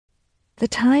The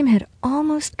time had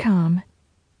almost come.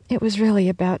 It was really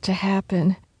about to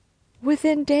happen.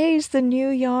 Within days, the new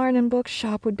yarn and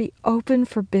bookshop would be open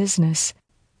for business.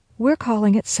 We're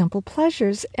calling it Simple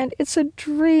Pleasures, and it's a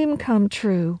dream come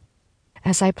true.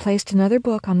 As I placed another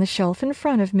book on the shelf in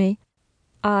front of me,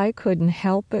 I couldn't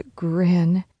help but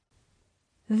grin.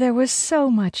 There was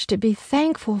so much to be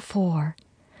thankful for.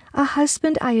 A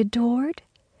husband I adored,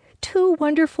 2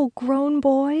 wonderful grown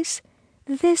boys,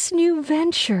 this new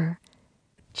venture.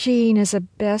 Jean is a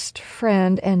best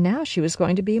friend, and now she was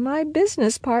going to be my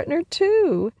business partner,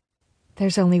 too.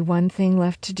 There's only one thing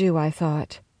left to do, I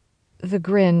thought. The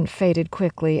grin faded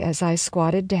quickly as I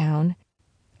squatted down,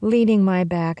 leaning my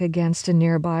back against a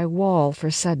nearby wall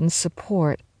for sudden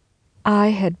support. I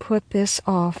had put this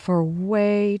off for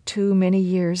way too many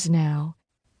years now.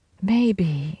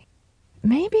 Maybe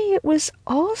it was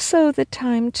also the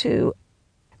time to...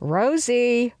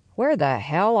 "Rosie, where the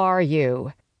hell are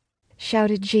you?"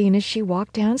 shouted Jean as she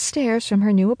walked downstairs from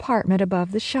her new apartment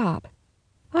above the shop.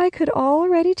 I could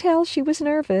already tell she was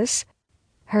nervous.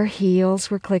 Her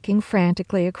heels were clicking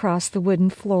frantically across the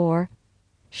wooden floor.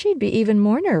 She'd be even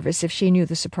more nervous if she knew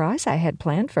the surprise I had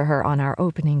planned for her on our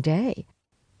opening day.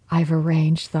 I've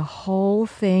arranged the whole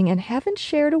thing and haven't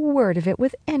shared a word of it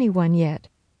with anyone yet.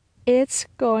 It's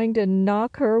going to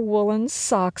knock her woolen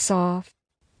socks off.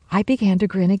 I began to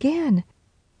grin again.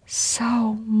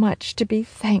 So much to be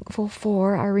thankful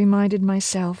for, I reminded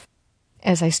myself.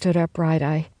 As I stood upright,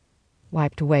 I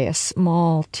wiped away a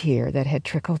small tear that had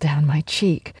trickled down my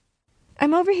cheek.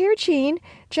 "I'm over here, Jean,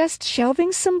 just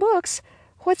shelving some books.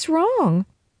 What's wrong?"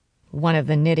 "One of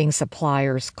the knitting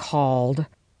suppliers called.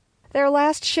 Their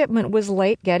last shipment was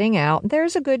late getting out.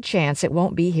 There's a good chance it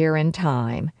won't be here in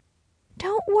time."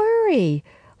 "Don't worry.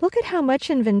 Look at how much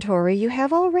inventory you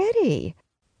have already."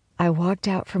 I walked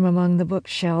out from among the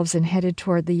bookshelves and headed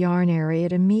toward the yarn area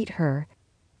to meet her.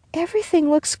 "Everything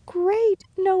looks great.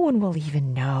 No one will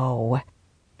even know."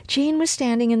 Jean was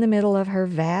standing in the middle of her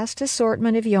vast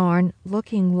assortment of yarn,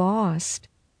 looking lost.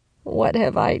 "What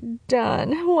have I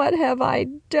done? What have I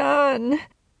done?"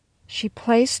 She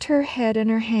placed her head in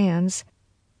her hands.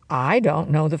 "I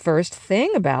don't know the first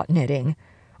thing about knitting.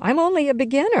 I'm only a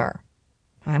beginner.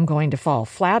 I'm going to fall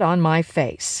flat on my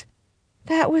face."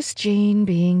 That was Jean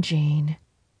being Jean.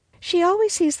 She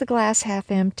always sees the glass half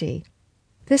empty.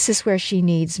 This is where she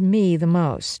needs me the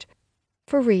most,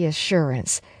 for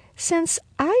reassurance, since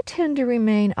I tend to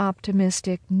remain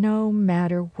optimistic no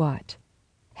matter what.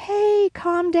 "Hey,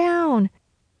 calm down.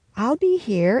 I'll be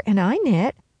here, and I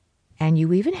knit. And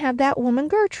you even have that woman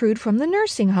Gertrude from the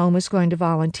nursing home who's going to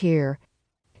volunteer.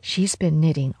 She's been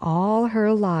knitting all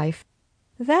her life.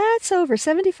 That's over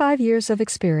 75 years of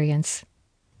experience."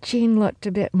 Jean looked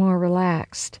a bit more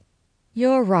relaxed.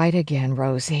 "You're right again,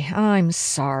 Rosie. I'm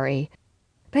sorry.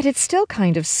 But it's still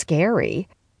kind of scary.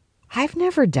 I've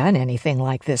never done anything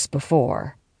like this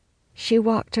before." She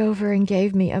walked over and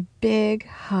gave me a big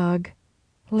hug.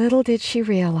 Little did she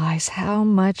realize how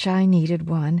much I needed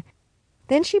one.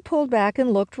 Then she pulled back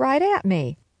and looked right at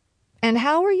me. "And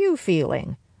how are you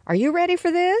feeling? Are you ready for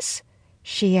this?"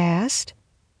 she asked.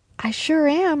 "I sure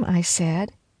am," I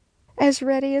said. "As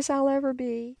ready as I'll ever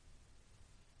be."